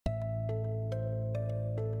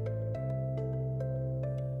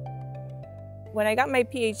When I got my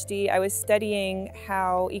PhD, I was studying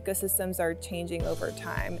how ecosystems are changing over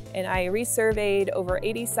time, and I resurveyed over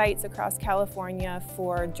 80 sites across California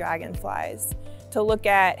for dragonflies to look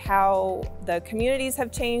at how the communities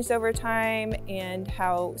have changed over time and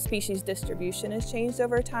how species distribution has changed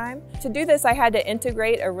over time. To do this, I had to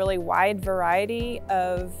integrate a really wide variety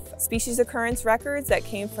of species occurrence records that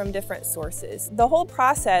came from different sources. The whole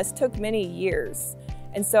process took many years,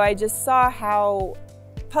 and so I just saw how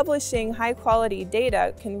publishing high-quality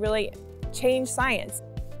data can really change science.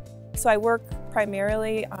 So I work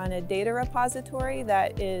primarily on a data repository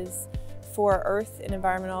that is for Earth and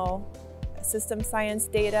environmental system science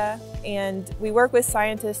data, and we work with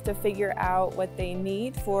scientists to figure out what they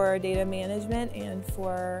need for data management and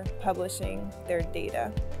for publishing their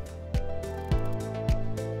data.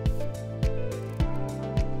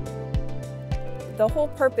 The whole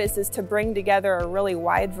purpose is to bring together a really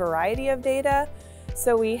wide variety of data.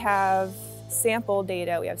 So we have sample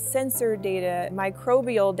data, we have sensor data,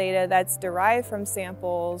 microbial data that's derived from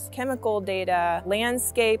samples, chemical data,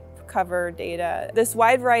 landscape cover data. This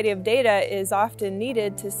wide variety of data is often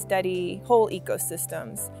needed to study whole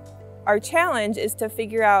ecosystems. Our challenge is to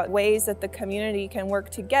figure out ways that the community can work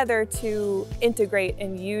together to integrate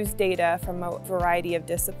and use data from a variety of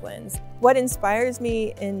disciplines. What inspires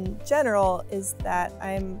me in general is that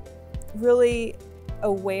I'm really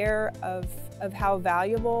aware of how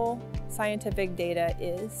valuable scientific data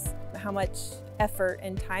is, how much effort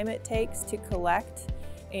and time it takes to collect,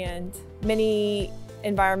 and many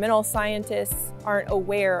environmental scientists aren't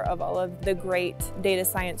aware of all of the great data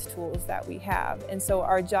science tools that we have. And so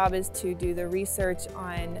our job is to do the research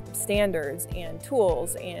on standards and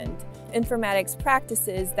tools and informatics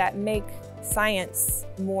practices that make science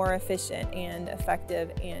more efficient and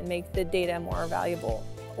effective and make the data more valuable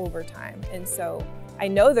over time. And so I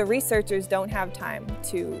know the researchers don't have time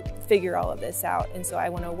to figure all of this out, and so I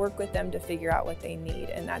want to work with them to figure out what they need.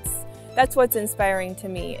 And that's what's inspiring to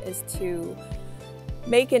me, is to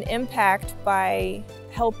make an impact by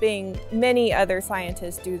helping many other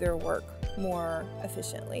scientists do their work more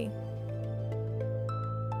efficiently.